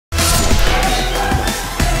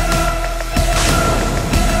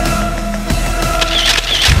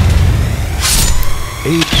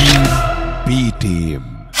A team, B team.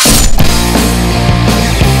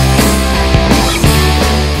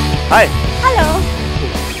 Hi. Hello.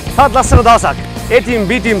 තවත් ලස්සන දවසක්. A team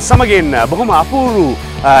B team සමගින් බොහොම අපූර්ව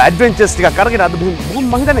ඇඩ්වෙන්චර්ස් ටිකක් අරගෙන අද බොහොම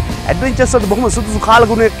මම හිතන්නේ ඇඩ්වෙන්චර්ස් වලට බොහොම සුදුසු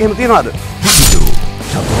කාලගුණයක් එහෙම තියනවාද?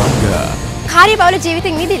 කාර්යබහුල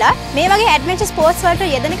ජීවිතෙන් මිදලා මේ වගේ ඇඩ්වෙන්චර් ස්පෝර්ට්ස් වලට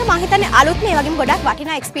යෙදෙන එක මම හිතන්නේ අලුත් මේ වගේම ගොඩක්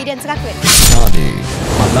වටිනා එක්ස්පීරියන්ස් එකක් වෙනවා.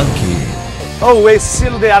 ඔව් ඒ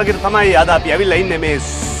සියලු දේ අරගෙන තමයි අද අපි ඇවිල්ලා ඉන්නේ මේ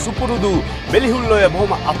සුපුරුදු බෙලිහුල්ලෝය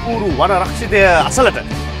බොහොම අපූර්ව වන රක්ෂිතය අසලට.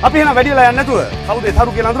 අපි එහෙනම් වැඩි වෙලා යන්නේ නැතුව කවුද ඒ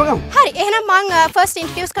තරු කියලා අඳුරගමු. හරි එහෙනම් මම ෆස්ට්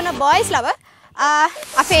ඉන්ට්‍රොඩියුස් කරන බොයිස් ලව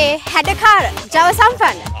අපේ හැඩකාර ජව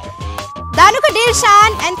සම්පන්න දානුක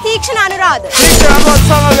දිල්ෂාන් and තීක්ෂණ අනුරාධ. තීක්ෂණ අනුරාධ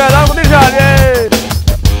සමග දානුක දිල්ෂාන්.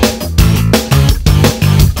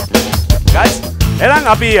 guys එහෙනම්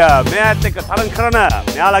අපි මෙයාත් එක්ක තරඟ කරන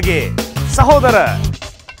මෙයාලගේ සහෝදර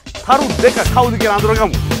තරු දෙක කවුද කියලා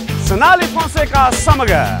අඳුරගමු. සනාලි ෆොන්සේකා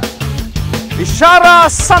සමග ඉෂාරා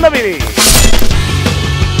සඳවිනි.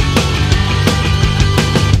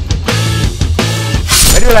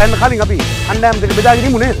 වැඩි වෙලා යන්න කලින් අපි කණ්ඩායම් දෙක බෙදාගෙන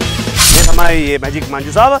ඉමු නේද? මේ තමයි මේ මැජික්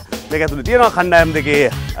මංජුසාව. මේක ඇතුලේ තියෙනවා කණ්ඩායම් දෙකේ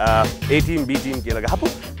A team B team කියලා ගහපු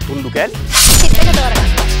තුන්ඩු කෑලි. සිත් එක තෝරගන්න.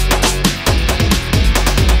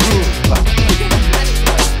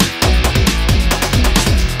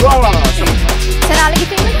 සනාලිගේ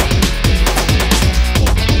ටීම් එක.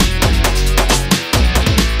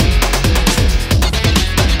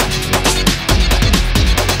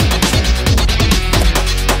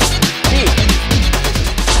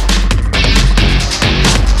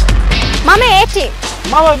 මම A team.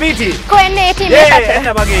 මම B team. කොහෙන්ද A team එකට? එන්න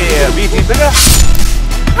මගේ B team එක.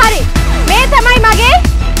 හරි. මේ තමයි මගේ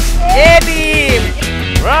A team.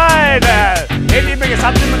 right. A team එකේ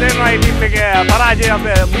සත්‍යම දෙනවා A team එකේ පරාජය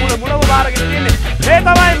අපේ මුලම බාරගෙන තියෙන්නේ. මේ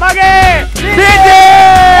තමයි මගේ B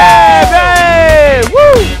team.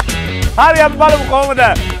 woo. හරි අපි බලමු කොහොමද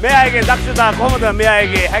මේ අයගේ දක්ෂතා කොහොමද මේ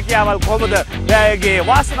අයගේ හැකියාවල් කොහොමද මේ අයගේ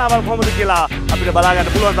වාසනාවල් කොහොමද කියලා අපිට බලා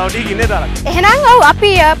ගන්න පුළුවන් තව ටිකකින් නේද අර. එහෙනම් ඔව්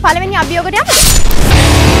අපි පළවෙනි අභියෝගයට යමුද?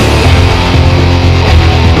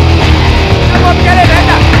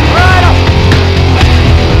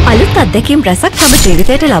 අලුත් අත්දැකීම් රැසක් තම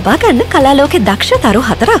ජීවිතයට ලබා ගන්න කලාලෝකේ දක්ෂ තරු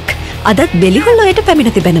 4ක් අදත් බෙලිහුල්ලොයට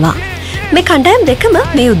පැමිණ තිබෙනවා. මේ කණ්ඩායම් දෙකම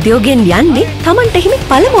මේ උද්‍යෝගයෙන් යන්නේ Tamanට හිමි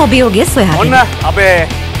පළමු අභියෝගය සොයාගෙන. ඔන්න අපේ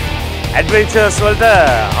ඇඩ්වෙන්චර්ස් වලට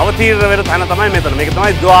අවතීර්ණ වෙන තැන තමයි මෙතන. මේක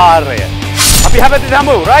තමයි ద్వාරය. අපි හැබැයි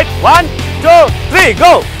හම්බු right 1 2 3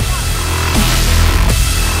 go.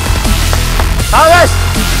 Guys.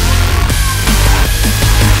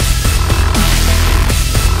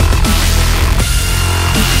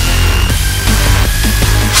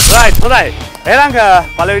 right හොඳයි. එහෙනම්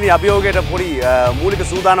පළවෙනි අභියෝගයට පොඩි මූලික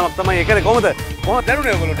සූදානමක් තමයි ඒකනේ කොහොමද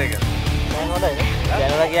දැනුනේ ඔයගොල්ලෝට ඒක? හොඳයි.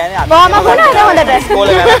 දැනුණා කියන්නේ බොහොම හොඳට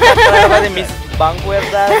ඉස්කෝලේ වැඩ කරලා මිස්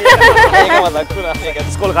බංකුවට දාලා ඒක මතක් වුණා. ඒක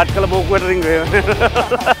ඉස්කෝලේ කට් කළ බෝකුවට රින්ග්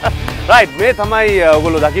right මේ තමයි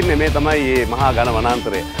ඔයගොල්ලෝ දකින්නේ මේ තමයි මේ මහා ඝන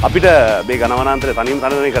වනාන්තරය. අපිට මේ ඝන වනාන්තරය තනියම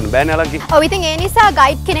තනදෙන කරන්න බෑනේ අලංකි. ඔව් ඉතින් ඒ නිසා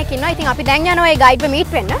ගයිඩ් කෙනෙක් ඉන්නවා. ඉතින් අපි දැන් යනවා ඒ ගයිඩ්ව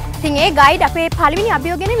මීට් වෙන්න. ඉතින් ඒ ගයිඩ් අපේ පළවෙනි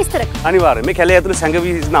අභියෝගයෙන් විස්තර කරනවා. අනිවාර්යයෙන් මේ කැලේ ඇතුලේ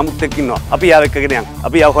සැඟවි නමුත් එක්ක ඉන්නවා. අපි යාව එක්කගෙන යන්.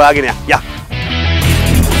 අපි යාව හොයාගෙන යන්. යා.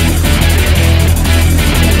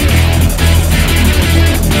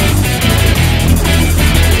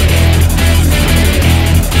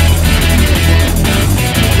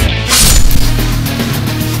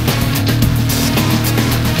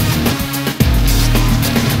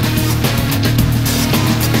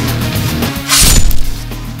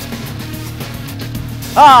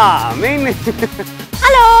 මේ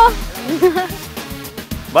හලෝ.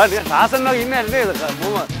 බඩ සාසනව ඉන්නේ නේද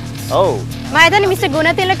මොම? ඔව්. මම හිතන්නේ මිස්ටර්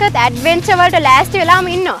ගුණතිලකත් ඇඩ්වෙන්චර් වලට ලෑස්ති වෙලාම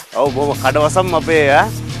ඉන්නවා. ඔව් බොහොම කඩවසම් අපේ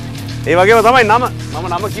ඒ වගේම තමයි නම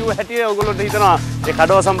නම කිව්ව හැටියේ ඔයගොල්ලෝට හිතනවා ඒ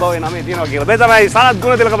කඩවසම් බවේ නමේ තියෙනවා කියලා. මේ තමයි සනත්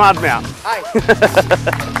ගුණතිලක මහත්මයා. හයි.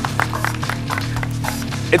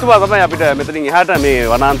 එතුමා තමයි අපිට මෙතනින් එහාට මේ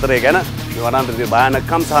වනාන්තරය ගැන මේ වනාන්තරයේ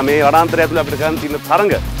භයානකම් සහ මේ වනාන්තරය ඇතුළේ අපිට කරන්න තියෙන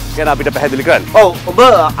තරඟ ගැන අපිට පැහැදිලි කරන්න. ඔව් ඔබ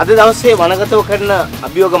අද දවසේ වනගතව කරන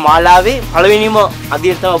අභියෝග මාලාවේ පළවෙනිම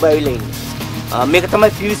අදියර තමයි ඔබ ඇවිල්ලා ඉන්නේ. මේක තමයි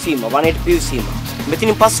පිවිසීම වනයේට පිවිසීම.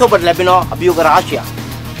 මෙතනින් පස්සේ ඔබට ලැබෙනවා අභියෝග රාශියක්.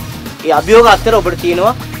 ඒ අභියෝග අතර ඔබට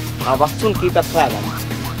තියෙනවා වස්තුන් කීපයක් හොයාගන්න.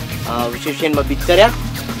 විශේෂයෙන්ම බිත්තරයක්,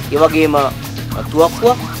 ඒ වගේම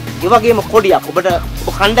තුවක්කුවක්, ඒ වගේම කොඩියක්. ඔබ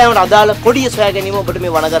කණ්ඩායමට අදාළ කොඩිය සොයා ගැනීම ඔබට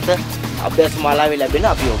මේ වනගත අභ්‍යාස මාලාවේ ලැබෙන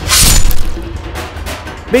අභියෝගය.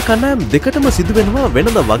 මේ කණ්ඩායම් දෙකටම සිදු වෙනවා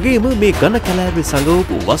වෙනද වගේම මේ ඝන කැලෑවේ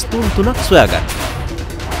සංගවපු වස්තුන් තුනක් සොයාගන්න.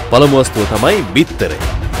 පළමු වස්තුව තමයි බිත්තරය.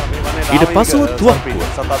 ඊට පසුව තුවක්කුව.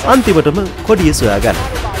 අන්තිමටම කොඩිය සොයාගන්න.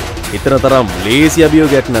 ඊතරතරම් ලේසි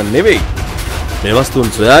අභියෝගයක් නන් නෙවෙයි. මේ වස්තුන්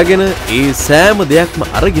සොයාගෙන ඒ සෑම දෙයක්ම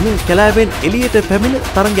අරගෙන කැලෑවෙන් එළියට පැමිණ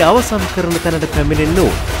තරඟය අවසන් කරන තැනට පැමිණෙන්න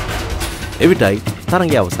ඕන. එවිටයි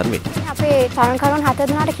තරඟය අවසන් වෙන්නේ. අපේ තරඟකරුවන් 7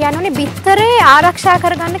 දෙනාට කියන්න ඕනේ බිත්තරේ ආරක්ෂා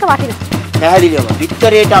කරගන්න එක වටිනවා. පැහැදිලිවම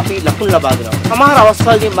බිත්තරේට අපි ලකුණු ලබා දෙනවා. සමහර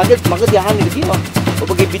අවස්ථාවලදී මගදී අහන්නේ තියෙනවා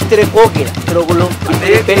ඔබගේ බිත්තරේ කෝ කියලා. ඒතර ඔයගොල්ලෝ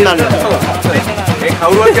බිත්තරේ පෙන්නන්න. ඒ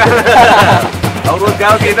කවුරුත්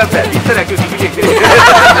ගාව කියනත් බිත්තරයක් කිව්වේ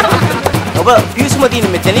ඔබ පියුස්ම තියෙන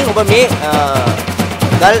මෙතනින් ඔබ මේ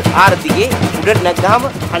ගල් ආර්ධිගේ උඩට නැග්ගාම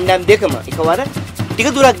කණ්ඩායම් දෙකම එකවර ටික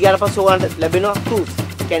දුරක් ගියාට පස්සේ ඔයාලට ලැබෙනවා ක්ලූස්.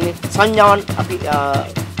 ඒ කියන්නේ සංඥාවන් අපි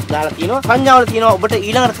දාලා තියෙනවා. සංඥාවල තියෙනවා ඔබට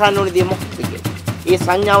ඊළඟට කරන්න ඕනේ දේ මොකක්ද කියලා. ඒ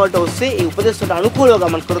සංඥාවලට ඔස්සේ ඒ උපදේශ වලට අනුකූලව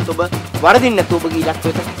ගමන් කරොත් ඔබ වරදින්න නැතුව ඔබගේ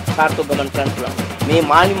ඉලක්කයට සාර්ථකව ගමන් කරන්න පුළුවන්. මේ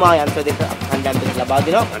මාලිමා යන්ත්‍ර දෙක කණ්ඩායම් දෙක ලබා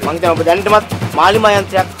දෙනවා. මම හිතනවා ඔබ දැනටමත් මාලිමා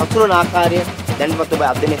යන්ත්‍රයක් හසුරන ආකාරය දැනටමත් ඔබ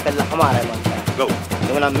අධ්‍යයනය කරලා හමාරයි මම හිතනවා.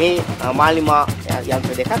 එවනම් මේ මාලිමා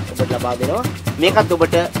යන්ත්‍ර දෙකක් ඔබට ලබා දෙනවා. මේකත්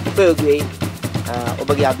ඔබට උපයෝගී වෙයි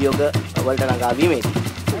ඔබගේ අභියෝග වලට ළඟා වීමේදී.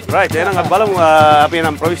 රයිට් එහෙනම් අපි බලමු අපි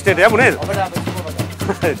නම් ප්‍රවිෂ්ටයට යමු නේද?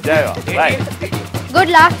 ජය වේවා. රයිට්.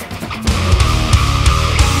 Good luck.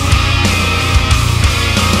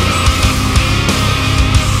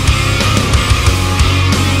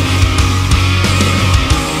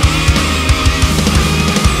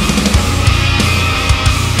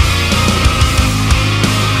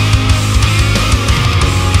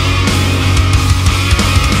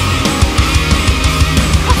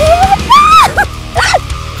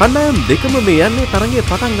 කණ්ඩායම් දෙකම මේ යන්නේ තරඟයේ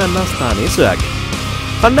පටන් ගන්නා ස්ථානයේ සොයාගෙන.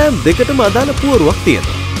 කණ්ඩායම් දෙකටම අදාළ පුවරුවක්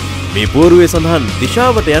තියෙනවා. මේ පුවරුවේ සඳහන්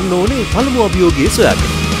දිශාවට යන්න ඕනේ පළමු අභියෝගයේ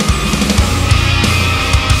සොයාගෙන.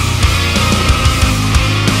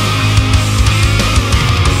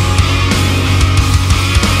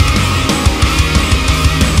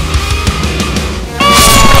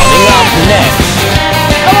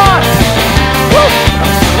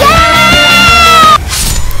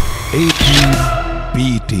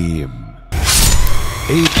 B-Team.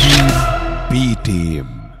 A-Team, B-Team.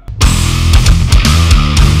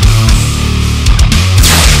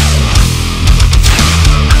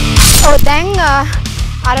 දැන්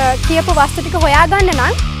අර කියපු වස්තු ටික හොයාගන්න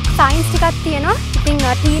නම් සයින්ස් ටිකක් තියෙනවා. ඉතින්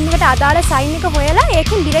ටීම් එකට අදාළ සයින් එක හොයලා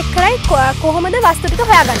ඒකෙන් ඩිරෙක්ට් කරයි කොහොමද වස්තු ටික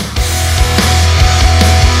හොයාගන්නේ.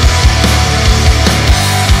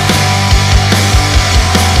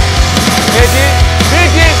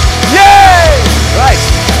 Yay! Right.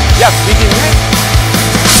 Yeah, begin, right?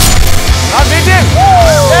 Now begin!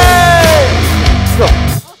 Yay! Go.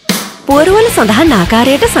 පුවරුවල සඳහන්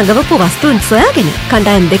ආකාරයට සංගවපු වස්තුන් සොයාගෙන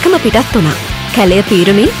කණ්ඩායම් දෙකම පිටත් වුණා. කැලය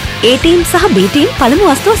පීරමින් A ටීම් සහ B ටීම් පළමු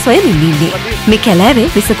වස්තුව සොයමින් ඉන්නේ. මේ කැලෑවේ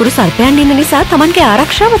විසකුරු සර්පයන් ඉන්න නිසා Tamanගේ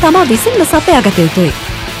ආරක්ෂාව තමා විසින්ම සපයාගත යුතුයි.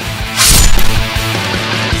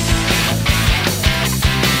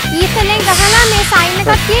 ඊතලෙන් ගහලා මේ සයින්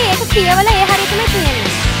එකක් කියේ ඒක කියවලා ඒ හරියටම කියන්නේ.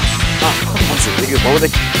 Sige, බවද?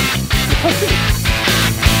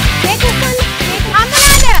 මේක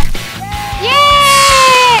අම්මලාද?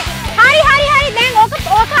 යේ! හරි දැන්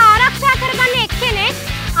ඕක ආරක්ෂා කරගන්න එක්කෙනෙක්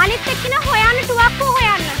අනිත් එක්කෙනා හොයන්න ටුවක්කුව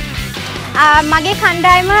හොයන්න. මගේ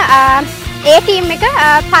කණ්ඩායම A ටීම් එක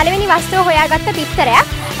පළවෙනි වස්තුව හොයාගත්ත පිටරයක්.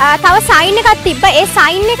 තව සයින් එකක් තිබ්බා. ඒ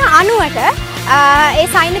සයින් එක අනුවට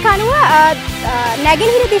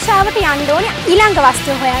නැගෙනහිර දිශාවට යන්න ඕනේ ඊළඟ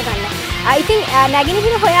වස්තුව හොයාගන්න. ඉතින්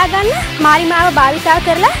නැගෙනහිර හොයාගන්න මාලිමාව භාවිතා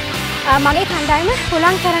කරලා මගේ කණ්ඩායම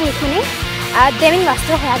හුලං කරන් ඉක්මනින් දෙවෙනි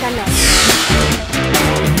වස්තුව හොයාගන්න ඕනේ.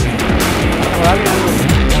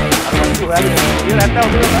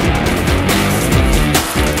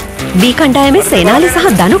 B කණ්ඩායමේ සේනාලි සහ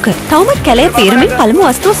දනුක තවමත් කැලේ පීරමින් පළමු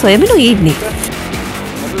වස්තුව සොයමින් ඉන්නේ.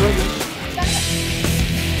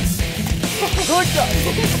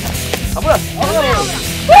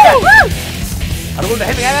 අරගොල්ලෝ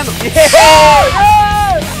හෙට ගෑනු.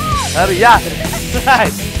 හරි යා.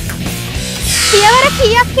 රයිට්. පියවර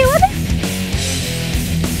කීයක් කිව්වද?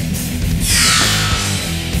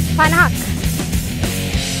 50ක්.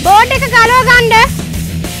 බෝඩ් එක ගලව ගන්න.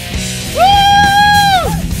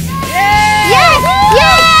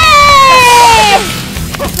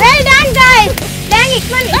 Well done guys. දැන්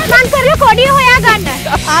ඉක්මන් කරලා කොඩිය හොයා ගන්න.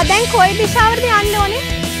 දැන් කොයි දිශාවටද යන්න ඕනේ?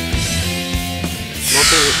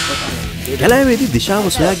 කැලෑවේදී දිශාව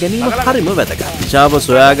සොයා ගැනීම හරිම වැදගත්. දිශාව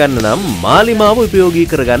සොයා ගන්න නම් මාලිමාව උපයෝගී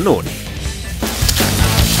කරගන්න ඕනේ.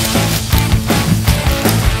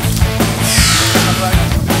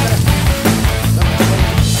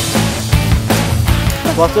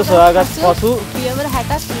 වස්තු සොයාගත් පසු පියවර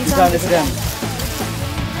 60ක්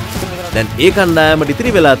දැන් ඒ කණ්ඩායමට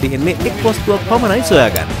ඉතිරි වෙලා තියෙන්නේ එක් වස්තුවක් පමණයි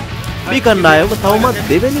සොයාගන්න. මේ කණ්ඩායම තවමත්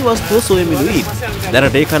දෙවෙනි වස්තුව සොයමිනුයි.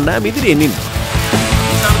 දැනට ඒ කණ්ඩායම ඉදිරියෙන් ඉන්නේ.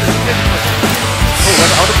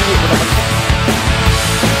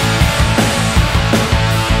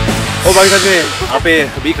 ඔව් බං අපේ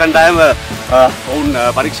බී කණ්ඩායම ඔවුන්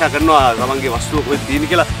පරීක්ෂා කරනවා තමන්ගේ වස්තුව කොහෙද තියෙන්නේ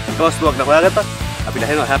කියලා. එක වස්තුවක් හොයාගත්තා. අපිට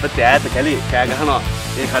ඇහෙනවා එහා පැත්තේ ඈත කැලේ කෑ ගහනවා.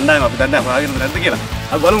 ඒ කණ්ඩායම අපි දන්නේ නැහැ හොයාගෙනද නැද්ද කියලා.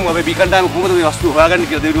 අපි බලමු අපේ බී කණ්ඩායම කොහොමද මේ වස්තුව හොයාගන්නේ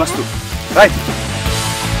කියලා දෙවෙනි වස්තුව. රයිට්.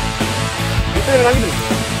 ඉතින් නංගිද?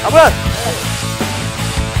 අපර.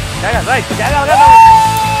 කෑ ගහ රයිට්. කෑ ගහ ගන්න.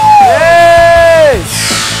 ඒ!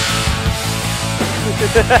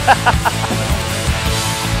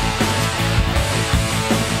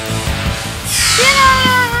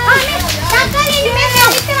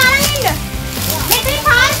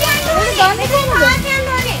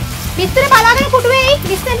 විස්තර බලාගෙන කුඩුවේ එයි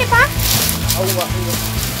විශ්වෙන්න එපා.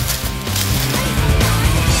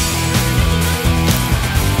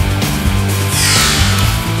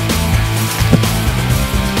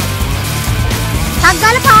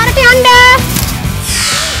 අග්ගල පාරට යන්න.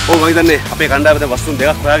 ඔව් මම හිතන්නේ අපේ කණ්ඩායම දැන් වස්තුන්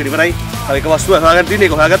දෙකක් හොයාගෙන ඉවරයි. තව එක වස්තුවක් හොයාගන්න තියෙන්නේ.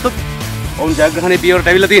 ඒක හොයාගත්තොත් ඔවුන් ජයග්‍රහණයේ පියවරට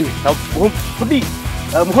ඇවිල්ලා තියෙන්නේ. තව බොහොම පොඩි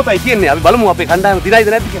මොහොතයි තියෙන්නේ. අපි බලමු අපේ කණ්ඩායම දිනයිද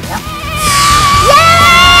නැද්ද කියලා.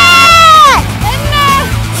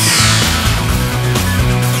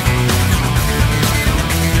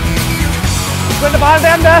 Quên the ball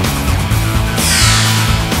down there.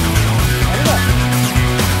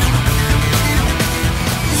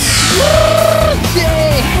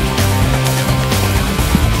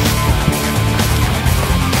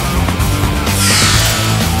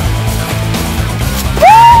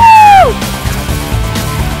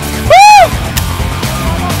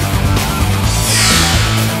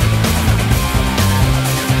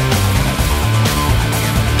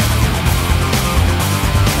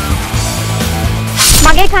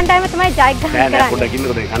 මගේ කණ්ඩායම තමයි ජයග්‍රහණය කරන්නේ. නෑ පොඩ්ඩක්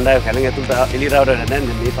ඉන්නකෝ දැන් කණ්ඩායම කැලෙන් ඇතුළට එළියට ආවට නෑ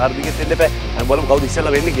මේ පාර දිගේ දෙන්න එපා. අපි බලමු කවුද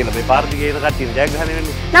ඉස්සෙල්ලා වෙන්නේ කියලා. මේ පාර දිගේ එන කට්ටිය ජයග්‍රහණය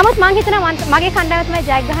වෙන්නේ. නමුත් මං හිතනවා මගේ කණ්ඩායම තමයි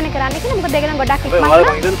ජයග්‍රහණය කරන්න කියලා. මොකද දෙගනම් ගොඩක් ඉක්මනට. මම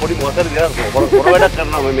හිතන්නේ පොඩි මොහොතක් දිහා පොර වැඩක්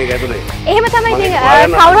කරනවා මේක ඇතුලේ. එහෙම තමයි ඉතින්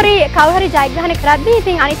කවුරු හරි ජයග්‍රහණය කරද්දී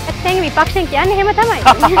ඉතින් අනිත් පැත්තෙන් විපක්ෂෙන් කියන්නේ එහෙම තමයි.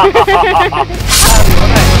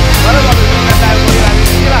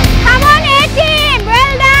 Come on A team,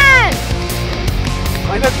 well done.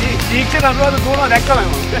 මම ටීචර් අනුරාධ දුවනවා දැක්කම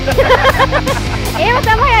මම. ඒව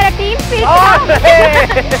තමයි අර ටීම් ස්පීච් එක.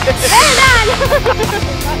 well done.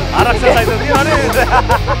 ආරක්ෂා සයිද තියවනේ.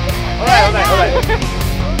 හොඳයි.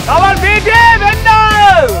 Come on B team, window.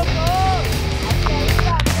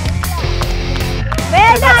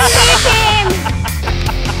 well done B team.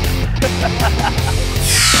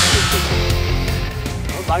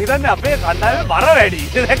 මම හිතන්නේ අපේ කණ්ඩායමේ බර වැඩි.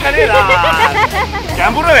 දැක්කනේ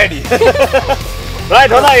කැම්පුර වැඩි.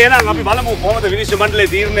 රයිට් හොඳයි එහෙනම් අපි බලමු කොහොමද විනිශ්චය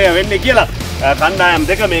මණ්ඩලයේ තීරණය වෙන්නේ කියලා. කණ්ඩායම්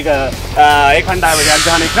දෙක මේක ඒ කණ්ඩායම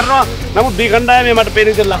ජයග්‍රහණය කරනවා. නමුත් B කණ්ඩායමේ මට පේන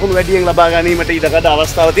විදිහට ලකුණු වැඩියෙන් ලබා ගැනීමට ඉඩකඩ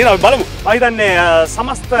අවස්ථාවක් තියෙනවා. අපි බලමු. මම හිතන්නේ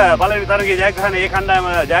සමස්ත පළවෙනි තරගයේ ජයග්‍රහණය ඒ කණ්ඩායම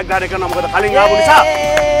ජයග්‍රහණය කරනවා. මොකද කලින් ආපු නිසා.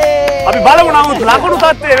 අපි බලමු නමුත් ලකුණු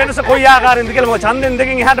තත්ත්වයේ වෙනස කොයි ආකාරයෙන්ද කියලා. මොකද ඡන්දෙන්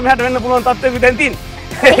දෙකෙන් එහාට මෙහාට වෙන්න පුළුවන් තත්ත්වෙක දැන් තියෙන්නේ.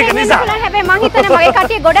 ඒක නිසා හැබැයි මං හිතන්නේ මගේ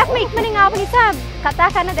කට්ටිය ගොඩක්ම ඉක්මනින් ආපු නිසා කතා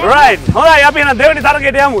කරන්න දැන්. රයිට්. හොඳයි අපි එහෙනම් දෙවෙනි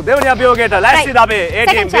තරගයට යමු. දෙවෙනි අභියෝගයට ලෑස්තිද අපේ A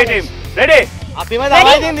team B team. ready? අපිම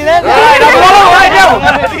තමයි දෙන්නේ නේද? right අපි බලමු. right යමු.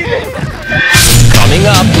 Coming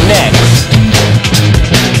up next.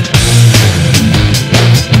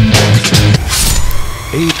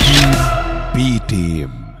 A team, B team.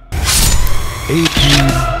 A team,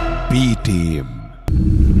 B team.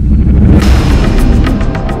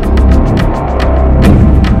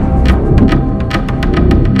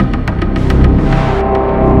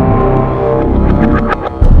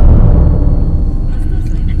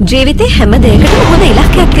 ජීවිතේ හැම දෙයකටම හොඳ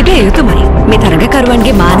ඉලක්කයක් තිබිය යුතුමයි. මේ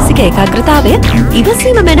තරගකරුවන්ගේ මානසික ඒකාග්‍රතාවය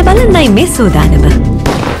ඉවසීම මැන බලන්නයි මේ සූදානම.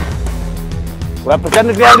 ඔය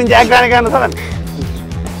ප්‍රචණ්ඩ ක්‍රියාවලින් ජයග්‍රහණය කරන්න තරම්.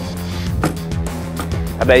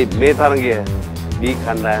 හැබැයි මේ තරගය B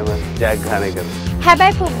කණ්ඩායම ජයග්‍රහණය කරනවා.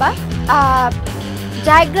 හැබැයි පුබ්බා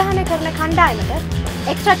ජයග්‍රහණය කරන කණ්ඩායමට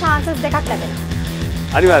එක්ස්ට්‍රා chances දෙකක් ලැබෙනවා.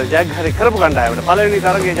 අනිවාර්යයෙන් ජයග්‍රහණය කරපු කණ්ඩායමට පළවෙනි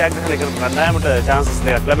තරගයේ ජයග්‍රහණය කරපු කණ්ඩායමට chances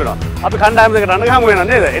දෙකක් ලැබෙනවා. අපි කණ්ඩායම දෙකට අඬ ගමු වෙනවා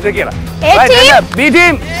නේද? ඒක කියලා. A team. B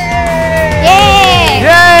team.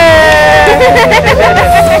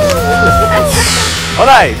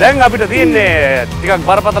 හොඳයි දැන් අපිට තියෙන්නේ ටිකක්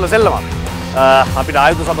බරපතල සෙල්ලමක්. අපිට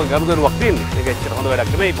ආයුධ සමග ගනුදෙනුවක් තියෙන්නේ. ඒක එච්චර හොඳ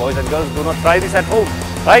වැඩක් නෙමෙයි. Boys and girls do not try this at home.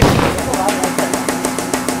 Right?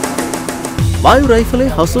 වායු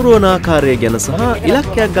රයිෆලේ හසුරුවන ආකාරය ගැන සහ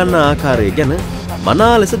ඉලක්කයක් ගන්න ආකාරය ගැන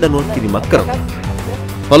මනා ලෙස දැනුවත් කිරීමක් කරනවා.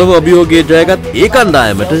 පළමු අභියෝගයේ ජයගත් A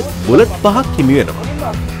කණ්ඩායමට බුලට් 5ක් හිමි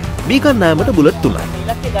වෙනවා. B කණ්ඩායමට බුලට් 3යි.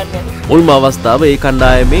 මුල්ම අවස්ථාව A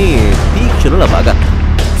කණ්ඩායමේ තීක්ෂණ ලබා ගත්තා.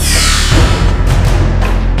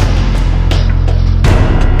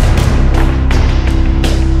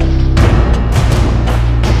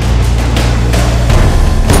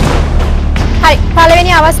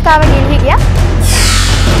 අවස්ථාව ගෙනහි ගියා.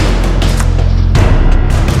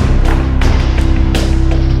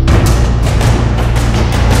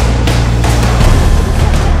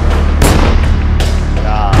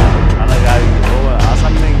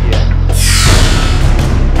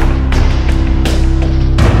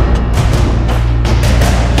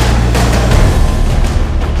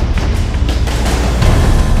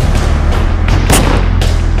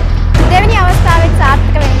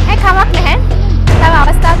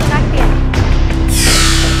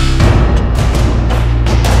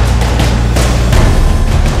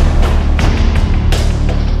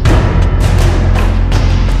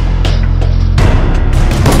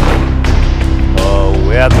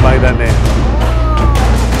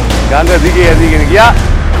 ගඟ දිගේ ඇදීගෙන ගියා.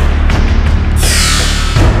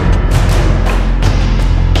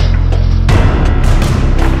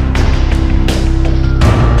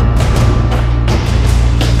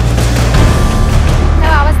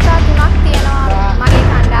 තව අවස්ථා 3ක් තියෙනවා මගේ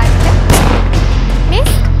කණ්ඩායමට.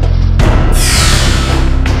 මිස්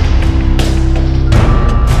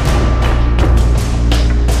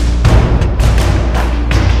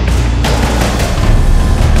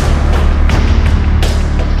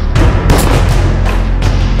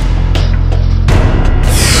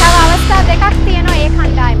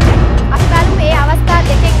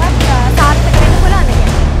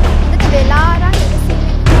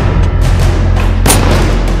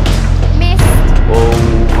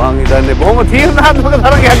බොහොම තීරණාත්මක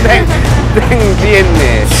තරගයක් දැන්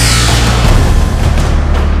තියෙන්නේ.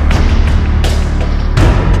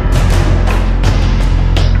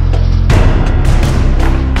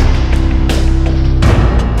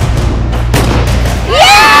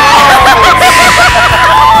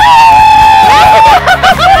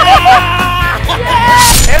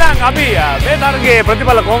 එහෙනම් අපි මේ තරගයේ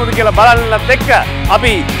ප්‍රතිඵල කොහොමද කියලා බලන්නත් එක්ක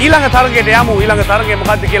අපි ඊළඟ තරගයට යමු. ඊළඟ තරගය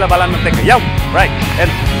මොකද්ද කියලා බලන්නත් එක්ක යමු. right.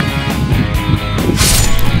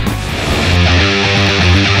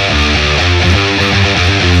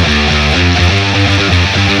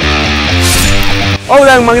 ඔව්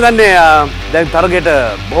දැන් මම හිතන්නේ දැන් තරගයට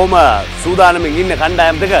බොහොම සූදානමින් ඉන්න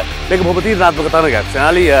කණ්ඩායම් දෙක මේක බොහොම තීරණාත්මක තරගයක්.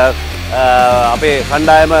 සෙනාලි අපේ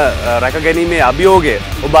කණ්ඩායම රැකගැනීමේ අභියෝගය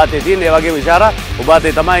ඔබ අතේ තියෙන. ඒ වගේම ඉෂාරා ඔබ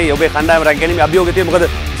අතේ තමයි ඔබේ කණ්ඩායම රැකගැනීමේ අභියෝගය තියෙන්නේ. මොකද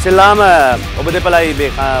ඉස්සෙල්ලාම ඔබ දෙපළයි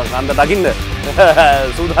මේ කන්ද දකින්න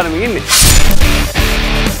සූදානමින් ඉන්නේ.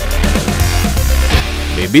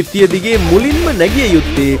 මේ බිත්තිය දිගේ මුලින්ම නැගිය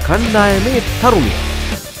යුත්තේ කණ්ඩායමේ තරුණිය.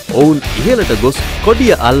 ඔවුන් ඉහළට ගොස්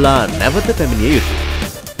කොඩිය අල්ලා නැවත පැමිණිය යුතුයි.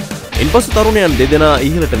 ඉන්පසු තරුණයන් දෙදෙනා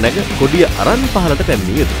ඉහළට නැග කොඩිය අරන් පහළට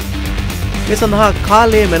පැමිණිය යුතුයි. මේ සඳහා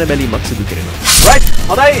කාලයේ මැන බැලීමක් සිදු කරනවා. right.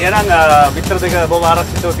 හොඳයි. එහෙනම් මිත්‍ර දෙක බොහොම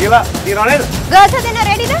ආරක්ෂිතව තියලා තියනවා නේද? ගර්ල්ස් දෙන්න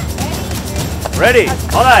රෙඩිද? ready.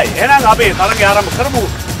 හොඳයි. එහෙනම් අපි තරගය ආරම්භ කරමු.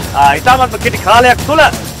 ඉතාමත්ම කෙටි කාලයක් තුල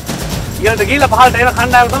ඉහළට ගිහිල්ලා පහළට එන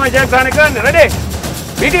කණ්ඩායම තමයි ජයග්‍රහණය කරන්නේ. ready?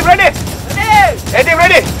 B team ready? Ready. A team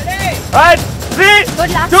ready? Ready. Right. 3,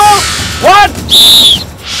 2, 1.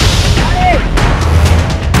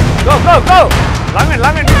 Go, go, go.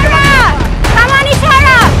 Langin. Come on,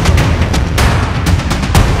 Ishara.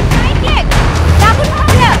 Right leg.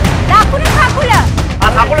 Dakuna kakula.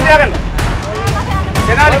 Kakula tiyagan.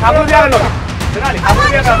 Senali, kakula tiyagan. Senali, kakula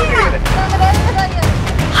tiyagan.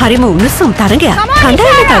 හරිම උණුසුම් තරගයක්.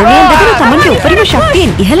 කණ්ඩායමේ තරුණයන් දෙදෙනා තමන්ගේ උපරිම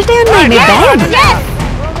ශක්තියෙන් ඉහළට යන්නයි මේ බෑම.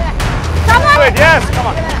 Come on. Yes, come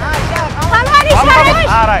on.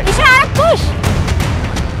 Ishara push.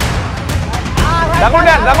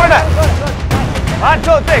 Dakuna. 1,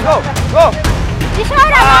 2, 3, go.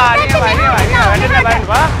 Ishara. Nearby.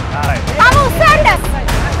 Alright. Come on, Sanders.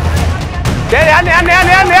 Anne.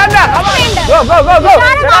 Come on. Go.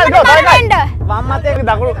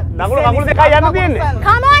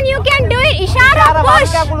 Come on, you can do it. Ishara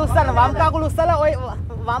push.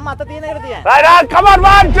 Right on, come on,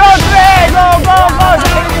 1, 2, 3, go.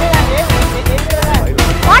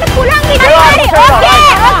 What pulang kita cari?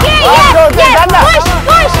 Okay, yes,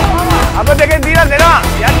 push. Apa dekat dia dena?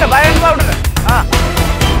 Yang bayang kau udah.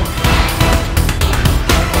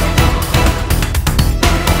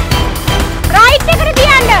 Right dekat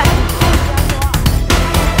dia anda.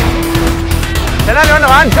 Senang,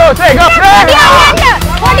 1, 2, 3, go.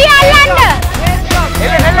 Kodi alanda.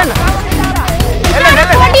 Ellen.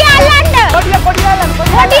 Kodi alanda. 1,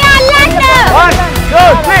 2,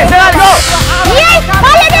 3, senang, go. Yes,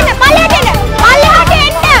 balla denna. Balla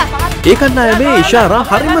enda. ඒ කණ්ඩායමේ ඉෂාරා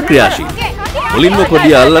හරිම ක්‍රියාශීලී. මුලින්ම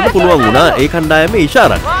කොඩිය අල්ලන්න පුළුවන් වුණා ඒ කණ්ඩායමේ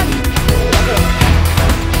ඉෂාරාට.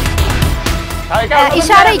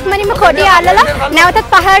 ඉෂාරා ඉක්මනින්ම කොඩිය අල්ලලා නැවතත්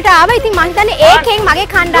පහළට ආවා. ඉතින් මං හිතන්නේ ඒකෙන් මගේ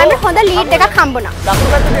කණ්ඩායමට හොඳ ලීඩ් එකක් හම්බුණා.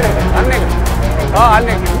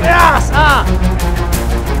 Annen. Yes.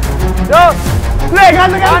 Yo, play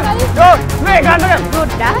ගන්න ගන්න. Yo, play ගන්න ගන්න.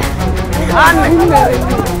 Good. ගන්න.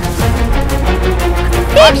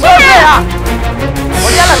 දීක්ෂා.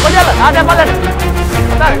 කොඩියල. ආදා බලන්න.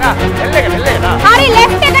 හරි නා. එල්ල එක නා. හරි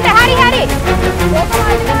left එකට හරි. හරි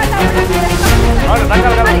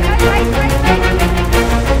දඟල ගන්න.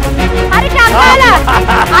 හරි ටක්කාලා.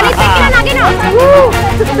 අනිත් එක්කන නගිනවා.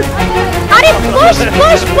 හරි push.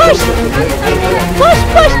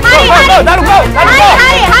 හරි. දරු go. හරි.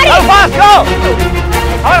 Fast go.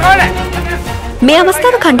 හරි. මේ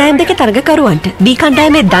අවස්ථාව කණ්ඩායම් දෙකේ තරගකරුවන්ට B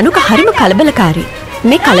කණ්ඩායමේ දනුක හරිම කලබලකාරී.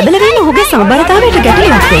 මේ කලබල වීම ඔහුගේ සමබරතාවයට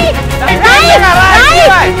ගැටලුවක් වෙයි.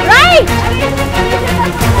 Right.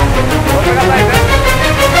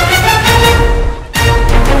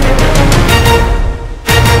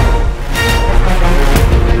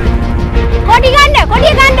 කොඩිය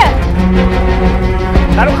ගන්න.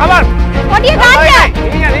 දරු කමන්. කොඩිය ගන්න.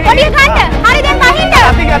 හරි දැන් බහින්න.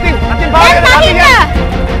 අතින්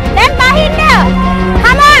Then behind there.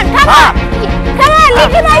 Come on.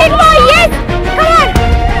 Little boy. Yes. Come on.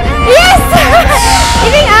 Yes.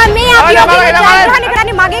 ඉතින් මේ අපි ජයග්‍රහණය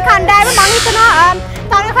කරන්නේ මගේ කණ්ඩායම මම හිතනවා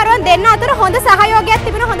තරගකරුවන් දෙන්න අතර හොඳ සහයෝගයක්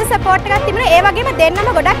තිබුණා හොඳ සපෝට් එකක් තිබුණා ඒ වගේම දෙන්නම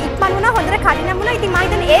ගොඩක් ඉක්මන් වුණා හොඳට කඩිනම් වුණා ඉතින් මම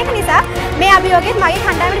හිතන්නේ ඒක නිසා මේ අභියෝගයත් මගේ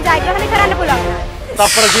කණ්ඩායමට ජයග්‍රහණය කරන්න පුළුවන්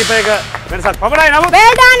තප්පර කීපයක වෙනසක් පමණයි නමුත්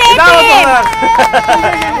well done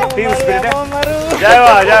team spirit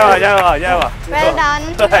ජයවා well done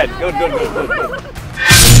good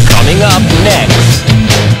Coming up next.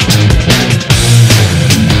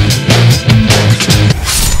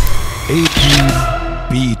 A-Team,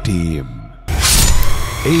 B-Team.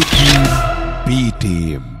 A-Team,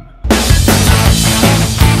 B-Team.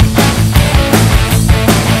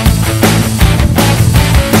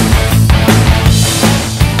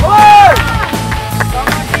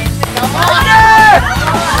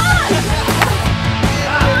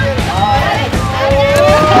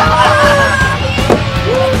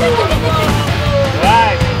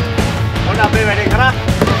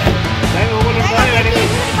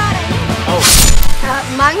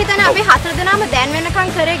 මං හිතන්නේ අපි හතර දෙනාම දැන් වෙනකන්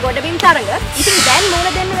කරේ ගොඩබිම් තරඟ. ඉතින් දැන් මූණ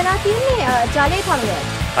දෙන්න වෙලා තියෙන්නේ ජලයේ තරඟ.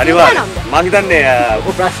 අනිවාර්යයෙන් මම හිතන්නේ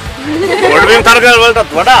ගොඩබිම් තරඟ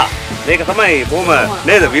වලටත් වඩා මේක තමයි බොහොම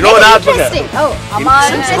නේද විනෝදාත්මක. ඔව්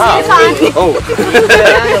අමාරු ඔව්.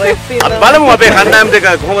 අපි බලමු අපේ කණ්ඩායම් දෙක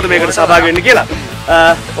කොහොමද මේකට සහභාගී වෙන්නේ කියලා.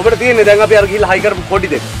 ඔබට තියෙන්නේ දැන් අපි අර ගිහිල්ලා හයි කරපු කොඩි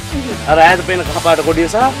දෙක. අර ඈත පේන කහ පාට කොඩිය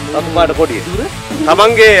සහ රතු පාට කොඩිය.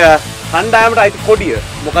 තමන්ගේ කණ්ඩායමට අයිති කොඩිය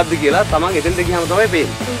මොකක්ද කියලා තමන් එතෙන්ට ගියාම තමයි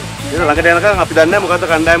පේන්නේ. ඒක ළඟට යනකම් අපි දන්නේ නැහැ මොකක්ද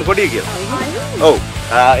කණ්ඩායම කොඩිය කියලා. ඔව්.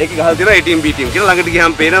 ඒකේ ගහලා තියෙනවා A team B team කියලා ළඟට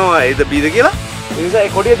ගියාම පේනවා ඒද Bද කියලා. ඒ නිසා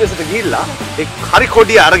ඒ කොඩිය දෙසට ගිහිල්ලා ඒ හරි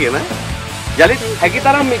කොඩිය අරගෙන යලිත්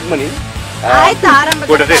හැකිතරම් ඉක්මනින් ආයෙත් ආරම්භ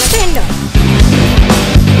කරන්න.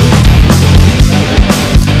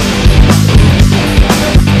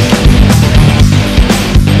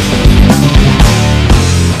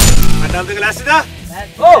 කණ්ඩායම් දෙක ලෑස්තිද?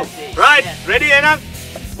 Oh, right, ready enough.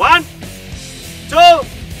 1, 2,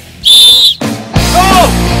 go!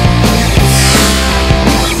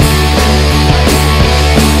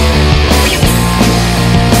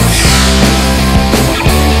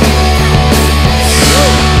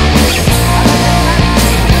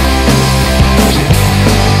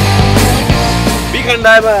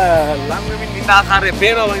 කණ්ඩායම ලං වෙමින් ඉන්න ආකාරයේ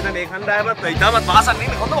පේනවා මම හිතන්නේ ඒ කණ්ඩායමත් ඉතාමත් වාසන්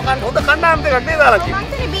ඉන්නේ හොඳ කණ්ඩායම් දෙකක් නේද ආරච්චි මම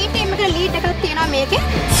හිතන්නේ B team එකට ලීඩ් එකක් තියෙනවා මේකේ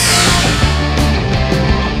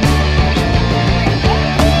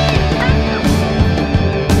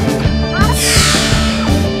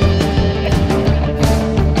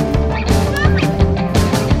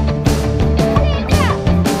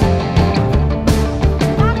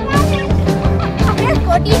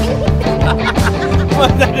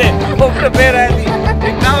මන්දනේ ඔබට පෙරෑදී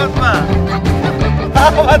එක්තාවත්ම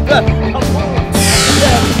ආවත්ම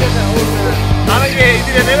අරගේ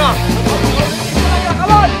ඉදිරියට එනවා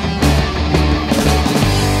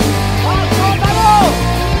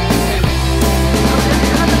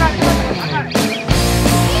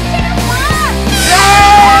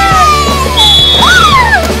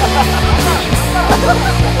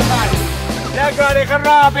ජයග්‍රහණය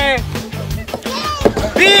කරනවා අපේ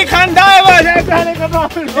B කණ්ඩායම ජයග්‍රහණය කරනවා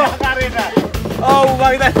අපේ ආකාරයට. ඔව් මම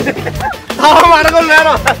හිතන්නේ තාම අරගොල්ලෝ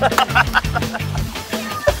යනවා.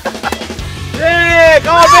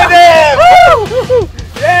 come on baby.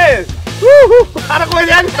 Yes.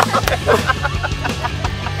 අරගොල්ලෝ යනවා.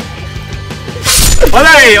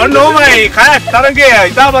 හොඳයි ඔන්න ඕමයි කයක් තරංගයේ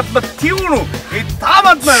ඉතාමත්ම තියුණු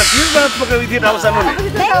ඉතාමත්ම තීව්‍රාත්මක විදිහට අවසන් වුණේ.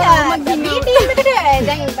 දැන් B team එකට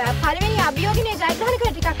දැන් පළවෙනි අභියෝගනේ ජයග්‍රහණය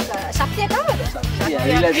කරන ටිකක් ශක්තියක් ආවද?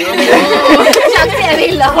 ශක්තිය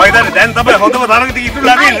ඇවිල්ලා. ඔය දැන් තමයි හොඳම තරඟ ටික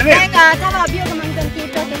ඉතුරුලා තියෙන්නේ නේ. දැන් තව අභියෝග මම දැන්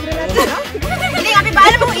කීපයක් ඉතුරුලා තියෙනවා. ඉතින් අපි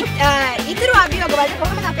බලමු ඉතුරු අභියෝග වලට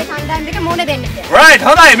කොහොමද අපේ කණ්ඩායම දෙක මුහුණ දෙන්නේ කියලා. රයිට්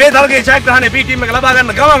හොඳයි මේ තරගයේ ජයග්‍රහණය B ටීම් එක ලබා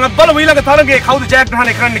ගන්න ගමන් අපි බලමු ඊළඟ තරගයේ කවුද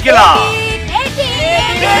ජයග්‍රහණය කරන්න කියලා.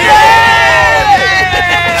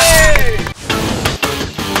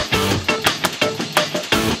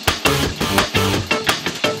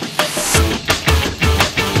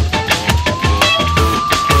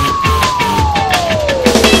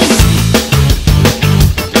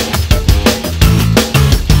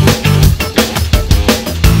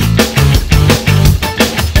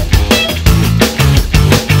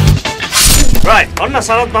 ඔන්න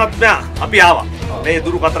සරත් මහත්මයා අපි ආවා. මේ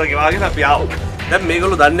දුරු පතර ගෙවාගෙන අපි ආවා. දැන්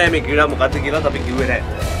මේගොල්ලෝ දන්නේ නැහැ මේ ක්‍රීඩාව මොකද්ද කියලාත් අපි කිව්වේ නැහැ.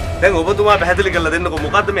 දැන් ඔබතුමා පැහැදිලි කරලා දෙන්නකෝ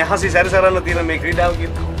මොකද්ද මේ හසි සැරසරන්න තියෙන මේ ක්‍රීඩාව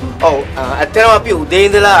කියලා. ඔව් ඇත්තටම අපි උදේ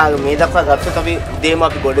ඉඳලා මේ දක්වා ගත්තොත් අපි උදේම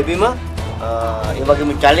අපි ගොඩබිම ඒ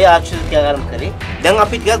වගේම ජලය ආශ්‍රිත ක්‍රියාකාරම් කරේ. දැන්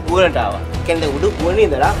අපි ටිකක් ගුවනට ආවා. ඒ කියන්නේ උඩු ගුවනේ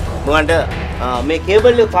ඉඳලා මොකන්ට මේ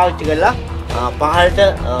කේබල් එක පාවිච්චි කරලා පහළට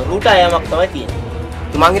රූට් ආයාමක් තමයි තියෙන්නේ.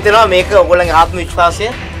 මම හිතනවා මේක ඔයගොල්ලන්ගේ ආත්ම විශ්වාසය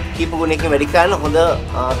කීප ගුණයකින් වැඩි කරන්න හොඳ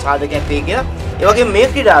සාධකයක් වෙයි කියලා. ඒ වගේම මේ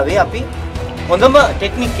ක්‍රීඩාවේ අපි හොඳම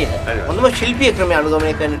ටෙක්නික් එක හොඳම ශිල්පීය ක්‍රමය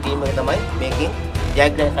අනුගමනය කරන ටීම් එක තමයි මේකෙන්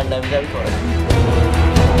ජයග්‍රහණ කණ්ඩායම විදිහට තෝරන්නේ.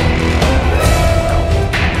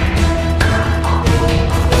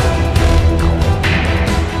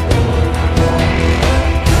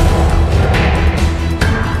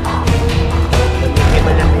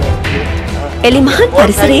 එලිමහන්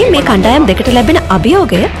පරිසරයේ මේ කණ්ඩායම් දෙකට ලැබෙන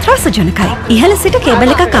අභියෝගය ත්‍රාසජනකයි. ඉහළ සිට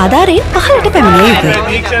කේබල් එකක් ආධාරයෙන් පහළට පැමිණිය යුතුයි.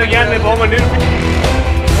 දීක්ෂණ කියන්නේ බොහොම නිර්පිත.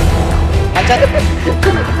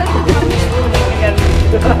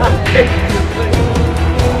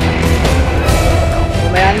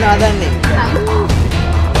 මම යන්න හදන්නේ.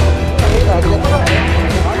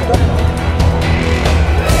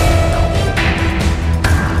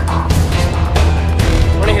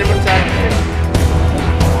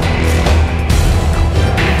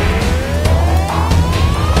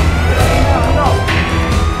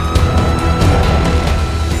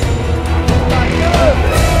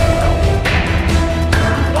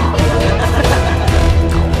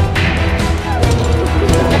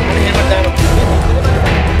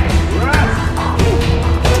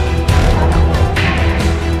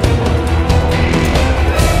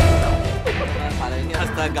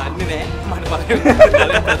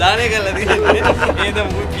 ප්‍රධානය කරලා තියෙන්නේ ඒද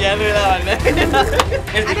මුත් කියන්න වෙලාවක් නැහැ.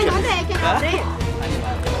 අපි හොඳ ඒකේ අපේ.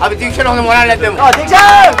 අපි දීක්ෂණ හොඳ මොනවද නැද්ද? ඔව්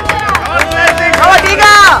දීක්ෂණ! ඔව්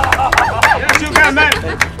Deeka! Yes you can man.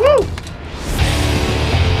 Woo!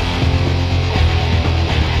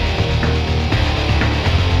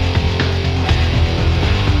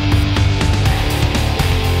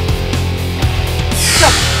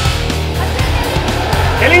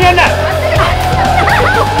 Kelingana.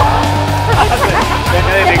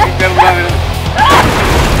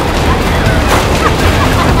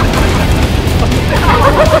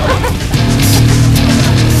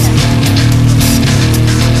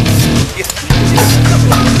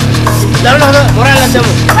 Lalu moral lanjut.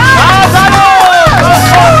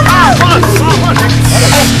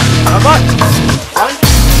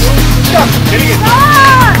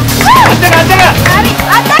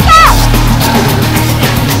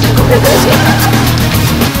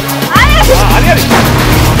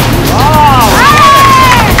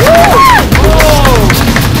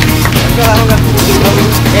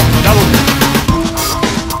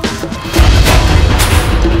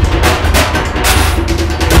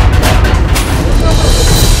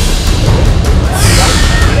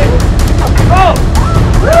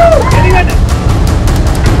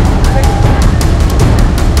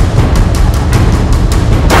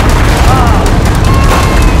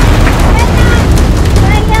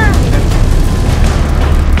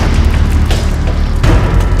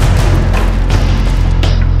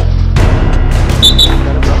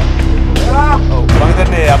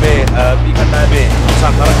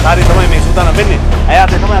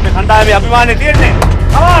 කණ්ඩායමේ අභිමානය තියෙන්නේ.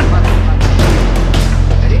 Come on.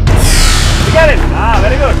 You get it? Ah,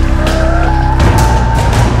 very good.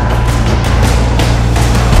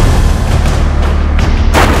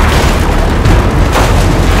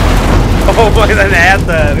 Oh, boy, that had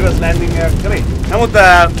reverse landing කරේ. නමුත්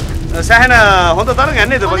සෑහෙන හොඳ තරගයක්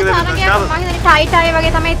නේද? මම හිතන්නේ ටයිට් අය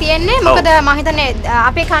වගේ තමයි තියෙන්නේ. මොකද මම හිතන්නේ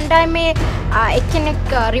අපේ කණ්ඩායමේ එක්කෙනෙක්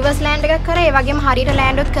රිවර්ස් ලෑන්ඩ් එකක් කරා. ඒ වගේම හරියට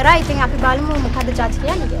ලෑන්ඩ් එකක් කරා. ඉතින් අපි බලමු මොකද ජජ්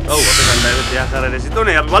කියන්නේ කියලා. ඔව් අපේ කණ්ඩායමේ ක්‍රියාකාරී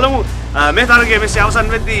සිතුනේ. අපි බලමු මේ තරගයේ මෙසේ අවසන්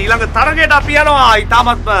වෙද්දී ඊළඟ තරගයට අපි යනවා.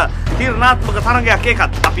 ඊටමත් තීරණාත්මක තරගයක් එකක්.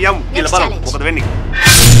 අපි යමු කියලා බලමු මොකද වෙන්නේ.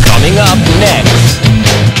 Coming up next.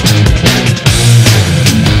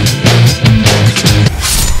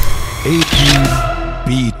 A-Team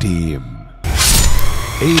B-Team.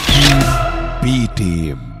 A-Team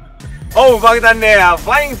B-Team. ඔව් මම හිතන්නේ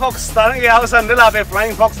ෆ්ලයින් ෆොක්ස් තරගේ අවසන් වෙලා අපේ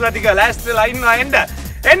ෆ්ලයින් ෆොක්ස් ලා ටික ලෑස්තිලා ඉන්නවා එන්න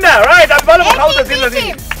රයිට් අපි බලමු කවුද දිනලා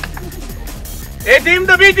තියෙන්නේ A team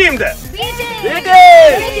the B team ද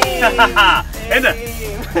එන්න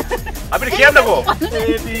අපිට කියන්නකෝ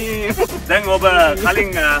දැන් ඔබ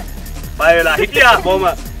කලින් බය වෙලා හිටියා කොහොම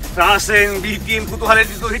ෆ්‍රාන්සෙන් B team කුතුහලෙන්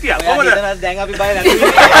හිටියා කොහොමද දැන් අපි බය නැති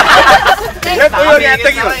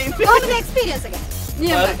කොහොමද එක්ස්පීරියන්ස් එක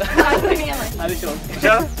හරි ෂෝට්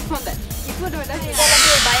හොඳයි ඉක්මනට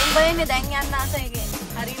බයෙන් දැන් යන්න ආසයිගේ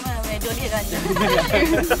හරිම මේ ජොලිය ගන්න.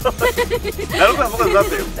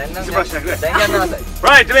 දැන් යන්න ආසයි.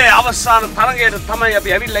 රයිට් මේ අවසාන තරගයට තමයි අපි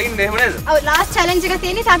ඇවිල්ලා ඉන්නේ එහෙම නේද? ඔව් ලාස්ට් චැලෙන්ජ් එක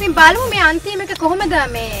තියෙන්නේ අපි බලමු මේ අන්තිම එක කොහොමද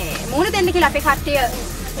මේ මූණ දෙන්න කියලා අපේ කට්ටිය.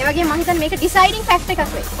 ඒ වගේම මම හිතන්නේ මේක ඩිසයිඩින් ෆැක්ටර් එකක්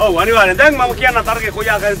වෙයි. ඔව් අනිවාර්යෙන්. දැන් මම කියන්න තරගයේ කොයි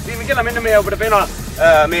ආකාරයකද තියෙන්නේ කියලා මෙන්න මේ ඔබට පේනවා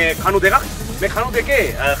මේ කණු දෙකක්. මේ කණු දෙකේ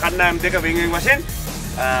කණ්ඩායම් දෙක වෙන් වෙන් වශයෙන්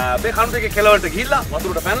මේ කණු දෙකේ කෙළවරට ගිහිල්ලා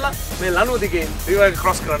වතුරට පැනලා මේ ලනුව දිගේ රිවර්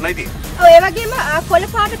ක්‍රොස් කරන්නයි තියෙන්නේ. ඔව් ඒ වගේම කොළ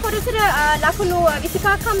පාට කොටසට ලකුණු 25ක්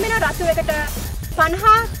හම් වෙනවා රතු එකට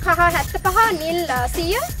 50 කහ 75 නිල්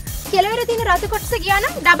 100 කෙළවර තියෙන රතු කොටස ගියා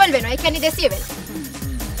නම් ඩබල් වෙනවා. ඒ කියන්නේ 200 වෙනවා.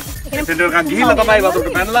 සෙන්ටර් එකක් ගිහිල්ලා තමයි වතුරට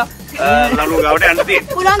පැනලා ලනුව ගාවට යන්න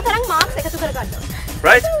තියෙන්නේ. පුළුවන් තරම් මාක්ස් එකතු කරගන්න.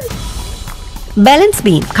 රයිට්. බැලන්ස්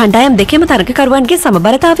බීම් කණ්ඩායම් දෙකේම තරගකරුවන්ගේ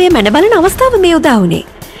සමබරතාවය මැන බලන අවස්ථාව මේ උදා වුණේ.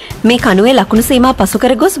 මේ කණුවේ ලකුණු සීමා පසු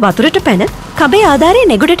කර ගොස් වතුරට පැන කබේ ආධාරයේ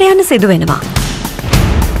නෙගොඩට යන්න සිදු වෙනවා.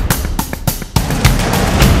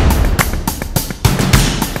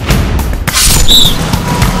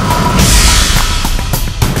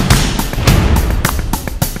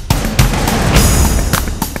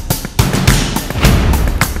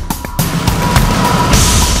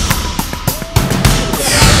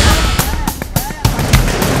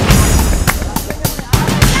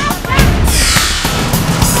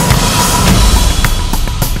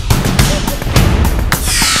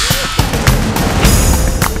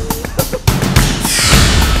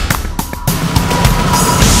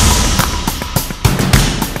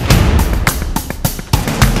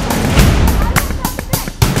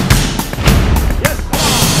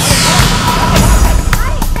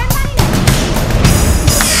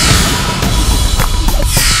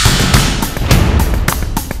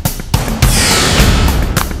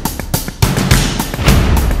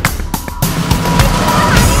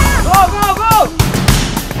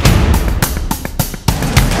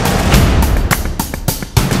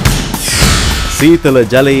 සීතල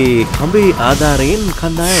ජලයේ කඹේ ආධාරයෙන්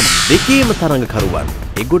කණ්ඩායම් දෙකේම තරඟකරුවන්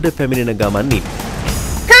එගොඩ පැමිණෙන ගමන්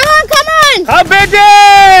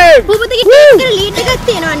පුබුදගේ ටීම් එක ලීඩ් එකක්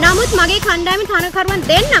තියෙනවා. නමුත් මගේ කණ්ඩායමේ තරඟකරුවන්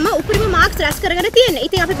දෙන්නම උපරිම මාක්ස් රැස් කරගෙන තියෙනවා.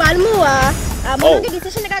 ඉතින් අපි බලමු මොකක්ද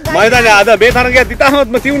ඩිසිෂන් එකක් ගන්න. මම හිතන්නේ අද මේ තරගයත්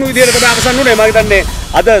ඉතාමත්ම තියුණු විදිහට තමයි අවසන් වුණේ. මම හිතන්නේ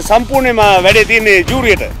අද සම්පූර්ණයෙන්ම වැඩේ තියෙන්නේ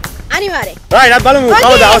ජූරියට. අනිවාර්යෙන්. රයිට් අපි බලමු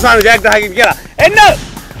කවුද අවසාන ජයග්‍රාහකයෙක් කියලා. එන්න!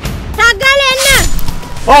 ටග්ගාල එන්න!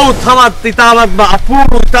 ඔව් තමත් ඉතාමත්ම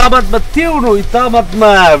අපූර්ව ඉතාමත්ම තියුණු ඉතාමත්ම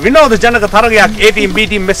විනෝද ජනක තරගයක් A team B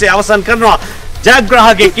team මෙසේ අවසන් කරනවා.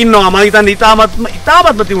 ජයග්‍රාහකයෙක් ඉන්නවා. මම හිතන්නේ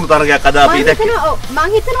ඉතාමත්ම තියුණු තරගයක් අද අපි දැක්කේ. මම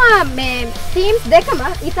හිතනවා මේ ටීම්ස් දෙකම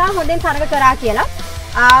ඉතා හොඳින් තරග කරා කියලා.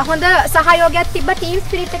 හොඳ සහයෝගයක් තිබ්බ ටීම්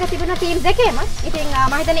ස්පිරිට් එක තිබුණ ටීම්ස් දෙකේම. ඉතින්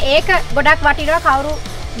මම හිතන්නේ ඒක ගොඩක් වටිනවා. කවුරු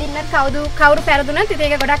දින්නත් කවුරු පෙරදුනත් ඉතින්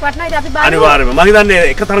ඒක ගොඩක් වටිනවා. ඉතින් අපි බලමු. අනිවාර්යයෙන්ම මම හිතන්නේ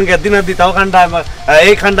එක තරගයක් දිනද්දි තව කණ්ඩායම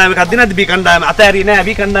A කණ්ඩායම එකක් දිනද්දි B කණ්ඩායම අතෑරියේ නෑ. B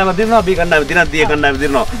කණ්ඩායම දිනනවා B කණ්ඩායම දිනද්දි A කණ්ඩායම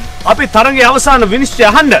දිනනවා. අපි තරගයේ අවසාන විනිශ්චය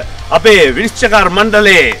අහන්න අපේ විනිශ්චයකාර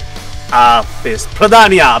මණ්ඩලයේ අපේ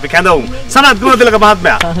ප්‍රධානියා අපි කැඳවමු සනත් ගුණතිලක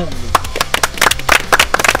මහත්මයා.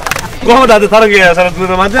 කොහොමද අද තරගය සනත්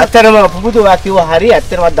ගුණතිලක මහත්මයා? ඇත්තටම පුබුදුවා කිව්වා හරි.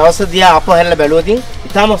 ඇත්තටම දවස් දිහා අප හැල්ල බැලුවොතින්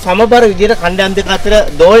ඉතාම සමබර විදිහට කණ්ඩායම් දෙක අතර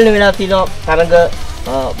දෝලනය වෙලා තියෙන තරග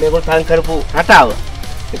මේගොල්ලෝ තරග කරපු රටාව.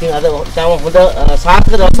 ඉතින් අද ඉතාම හොඳ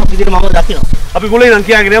සාර්ථක දවසක් විදිහට මම දකිනවා. අපි මුලින් නම්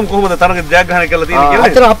කියාගෙන යමු කොහොමද තරග ජයග්‍රහණය කරලා තියෙන්නේ කියලා.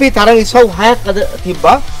 ඇත්තටම අපි තරග ඉස්ව් 6ක් අද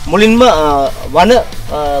තිබ්බා. මුලින්ම වන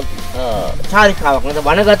චාරිකාවක් නේද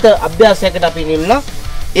වනගත අභ්‍යාසයකට අපි නිල්ලා.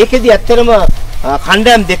 ඒකෙදි ඇත්තටම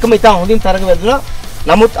කණ්ඩායම් දෙකම ඉතාම හොඳින් තරග වැදුනා.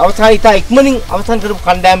 නමුත් අවසානයේ ඉතා ඉක්මනින් අවසන් කරපු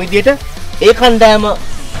කණ්ඩායම විදිහට ඒ කණ්ඩායම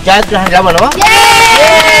ජයග්‍රහණය ලබනවා.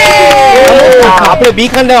 අපේ B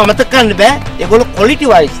කණ්ඩායම අමතක කරන්න බෑ. ඒගොල්ලෝ ක්වොලිටි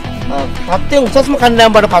වයිස් පත්තෙන් උසස්ම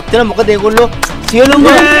කණ්ඩායම් බවට පත් වෙනවා. මොකද ඒගොල්ලෝ සියලුම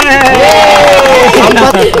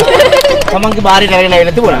සම්පත් තමන්ගේ බාරයට අරගෙන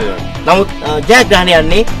ආවිලා තිබුණා. නමුත් ජයග්‍රහණය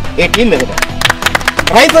යන්නේ ඒ ටීම් එකට.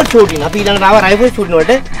 රයිෆල් ෂූටින් අපි ඊළඟට ආව රයිෆල් ෂූටින්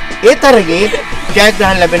වලට ඒ තරගයේ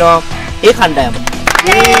ජයග්‍රහණ ලැබෙනවා ඒ කණ්ඩායම.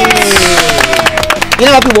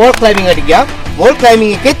 ඊළඟ අපි වෝල් ක්ලයිම්බින් එකට ගියා. වෝල්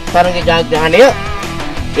ක්ලයිම්බින් එකෙත් තරගයේ ජයග්‍රහණය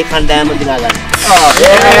ඒ කණ්ඩායම දිනා ගන්නවා.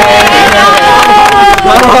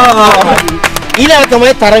 ඊළඟ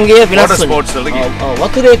තමයි තරංගයේ වෙනස් Water sports වලට ගියේ.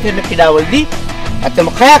 වතුරේ කරන ක්‍රීඩාවලදී අතම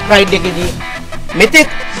කයක් රයිඩ් එකේදී මෙතෙක්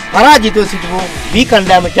පරාජිතව සිටපු බී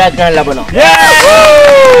කණ්ඩායම ජයග්‍රහණ ලබනවා.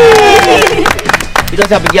 ඊට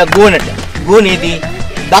පස්සේ අපි ගියා ගෝනට. ගෝනේදී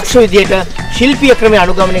දක්ෂ විදියට ශිල්පීය ක්‍රමය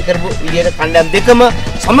අනුගමනය කරපු විදියට කණ්ඩායම් දෙකම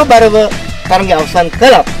සමබරව තරඟය අවසන්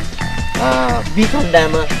කළා. බී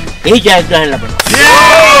කණ්ඩායම ඒ ජයග්‍රහණ ලබනවා.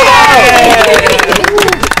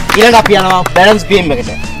 ඊළඟ අපි යනවා බැලන්ස් ගේම් එකට.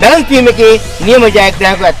 බැලන්ස් ගේම් එකේ නියම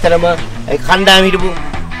ජයග්‍රාහකව ඇත්තරම කණ්ඩායම හිටපු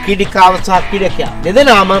ක්‍රීඩිකාව සහ ක්‍රීඩකයා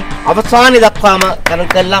දෙදෙනාම අවසානයේ දක්වාම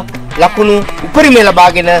තරඟ කළා. ලකුණු උපරිමය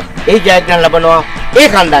ලබාගෙන ඒ ජයග්‍රහණ ලබනවා ඒ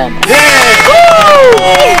කණ්ඩායම.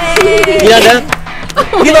 ඊළඟ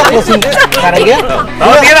නිවක්‍රසින් තරඟය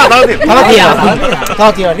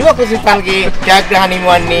තව තියෙනවා. නිවක්‍රසින් තරඟයේ ජයග්‍රහණ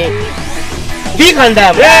හිමිවන්නේ බී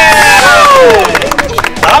කණ්ඩායම.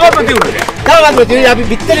 තාමත් ප්‍රතිවිරුද්ධ අපි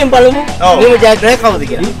පිටතෙන් බලමු නියම ජයග්‍රාහක කවුද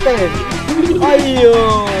කියලා.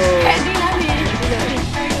 අයියෝ.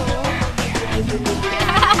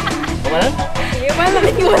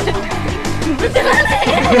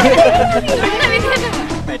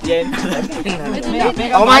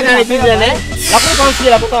 ඔමායිනේ පිළිදෙන්නේ ලකුණු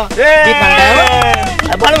 500 ලකුණු බී කණ්ඩායම.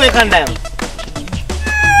 බලමු ඒ කණ්ඩායම.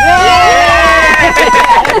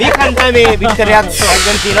 මේ කණ්ඩායමේ විතරයක්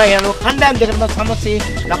අරගෙන තියනවා. ඒ අනුව කණ්ඩායම් දෙකටම සමසේ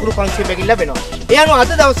ලකුණු 500 බැගින් ලැබෙනවා. ඒ අනුව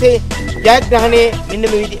අද දවසේ ජයග්‍රහණයේ මෙන්න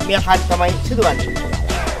මේ ආකාරය තමයි සිදුවන්නේ.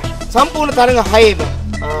 සම්පූර්ණ තරඟ 6ෙම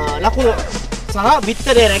ලකුණු සහ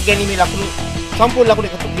විතරේ රැක් ගැනීමේ ලකුණු සම්පූර්ණ ලකුණු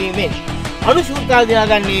එකතු වීමෙන් අනුශූල්‍යතාව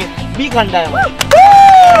දිනාගන්නේ බී කණ්ඩායම.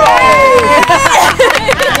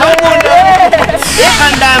 ඒ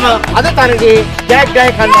කණ්ඩායම අද තරඟේ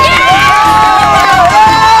ජයග්‍රාහක කණ්ඩායම.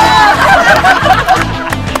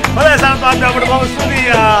 හොඳයි සම්පූර්ණ අපිට බොහොම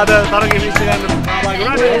ස්තුතියි අද තරගයේ විශ්ව ගන්න සහභාගී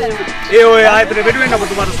වුණාට. ඒ ඔය ආයතනයේ වැඩි වෙන්න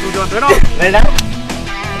ඔබතුමාට ස්තුතිවන්ත වෙනවා. වෙලඳ.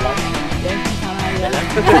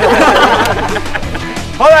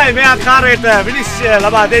 හොඳයි මේ ආකාරයට විනිශ්චය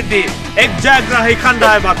ලබා දෙද්දී එක් ජයග්‍රාහී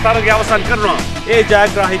කණ්ඩායමක් තරගය අවසන් කරනවා. ඒ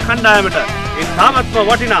ජයග්‍රාහී කණ්ඩායමට ඉතාමත්ම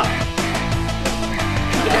වටිනා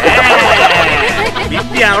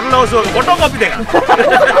විද්‍යා ඔරලෝසුවක ෆොටෝ කොපි දෙකක්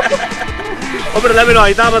ඔබට ලැබෙනවා.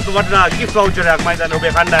 ඉතාමත් වටිනා gift voucher එකක් මම හිතන්නේ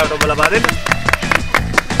ඔබේ කණ්ඩායමට ඔබ ලබා දෙන්න.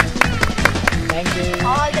 Thank you.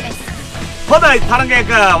 All the best. හොඳයි තරගයක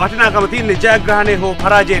වටිනාකම තියෙන්නේ ජයග්‍රහණය හෝ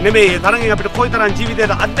පරාජය නෙමෙයි. තරගයෙන් අපිට කොයිතරම්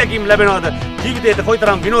ජීවිතයට අත්දැකීම් ලැබෙනවද, ජීවිතයට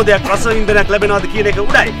කොයිතරම් විනෝදයක් රසවින්දනයක් ලැබෙනවද කියන එක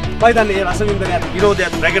උඩයි. මම හිතන්නේ මේ රසවින්දනයක්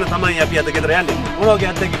විනෝදයක් රැගෙන තමයි අපි අද ගෙදර යන්නේ. මොනවගේ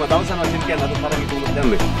අත්දැකීම දවසන වශයෙන් කියන්න අද තරගය කොහොමද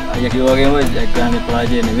දැම්මේ? අයියා කිව්වා වගේම ජයග්‍රහණය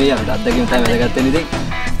පරාජය නෙමෙයි අපිට අත්දැකීම් තමයි වැදගත් වෙන්නේ. ඉතින්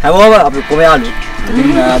හැමෝම අපි කොහේ යාළුවෝ.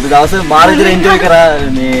 ඉතින් අද දවසේ මාර විදිහට එන්ජොයි කරා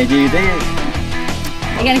මේ ජීවිතේ.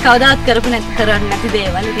 ඒ කියන්නේ කවදාවත් කරපු නැති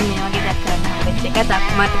දේවල් ඉතින් මේ වගේ දෙයක් කරන්න හම්බෙච්ච එක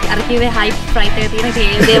මට අර කිව්වේ හයි ෆ්‍රයිට් එක තියෙන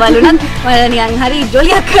ඒ දේවල් උනත් නිකන් හරි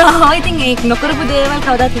ජොලියක් ආවා. ඉතින් ඒ නොකරපු දේවල්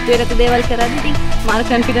කවදාවත් හිතුවේ නැති දේවල් කරද්දි ඉතින් මාර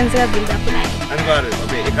කොන්ෆිඩන්ස් එකක් බිල්ඩ් අප් වුණා. අනිවාර්යයෙන්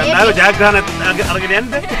ඔබේ එකන්දාම ජයග්‍රහණ අරගෙන යන්න.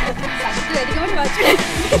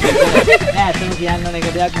 නෑ අතම කියන්න ඕන එක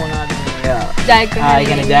දෙයක් මොනවද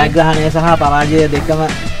ජයග්‍රහණය සහ පරාජය දෙකම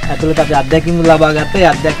ඇතුළත අපි අත්දැකීම් ලබා ගත්තා. ඒ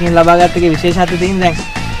අත්දැකීම් ලබා ගත්ත එකේ විශේෂත්වය තියෙන්නේ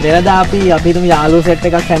දැන් වෙනදා අපි හිතමු යාළුවෝ සෙට්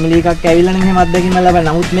එකක් ෆැමිලි එකක් ඇවිල්ලා නම් එහෙම අත්දැකීම් ලබා.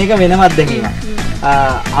 නමුත් මේක වෙනම අත්දැකීමක්.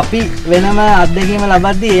 අපි වෙනම අත්දැකීම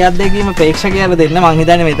ලබද්දී ඒ අත්දැකීම ප්‍රේක්ෂකයන්ට දෙන්න මං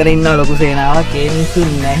හිතන්නේ මෙතන ඉන්න ලොකු සේනාවක් ඒ මිනිස්සු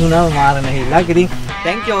නැහුණා මාර නැහිලා. ඉතින්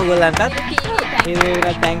thank you ඔයගොල්ලන්ටත්. ඒ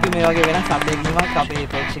වගේම thank you මේ වගේ වෙනස් අත්දැකීමක් අපේ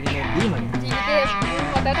ප්‍රේක්ෂකයන්ට දීම.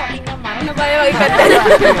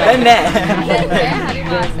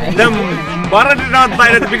 දැන් බරටවත්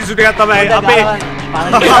බයිරට පිටිසු ටිකක් තමයි අපේ.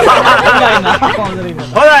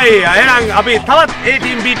 හොඳයි එහෙනම් අපි තවත් A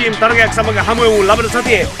team B team තරගයක් සමග හමු වෙමු ලබන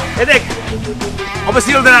සතියේ. එදෙක් ඔබ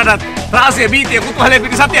සියලු දෙනාට රාසයේ බීතිය කුතුහලයේ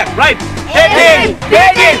පිටි සතියක්. right A team B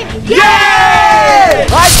team yeah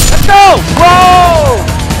right let's go whoa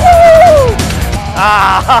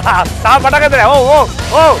තා පටකද ඕ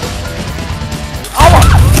ආව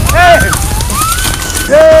hey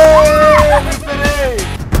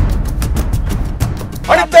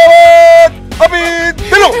අනිත් අපි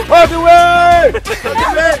දිනු අදුවේ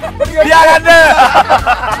තියාගන්න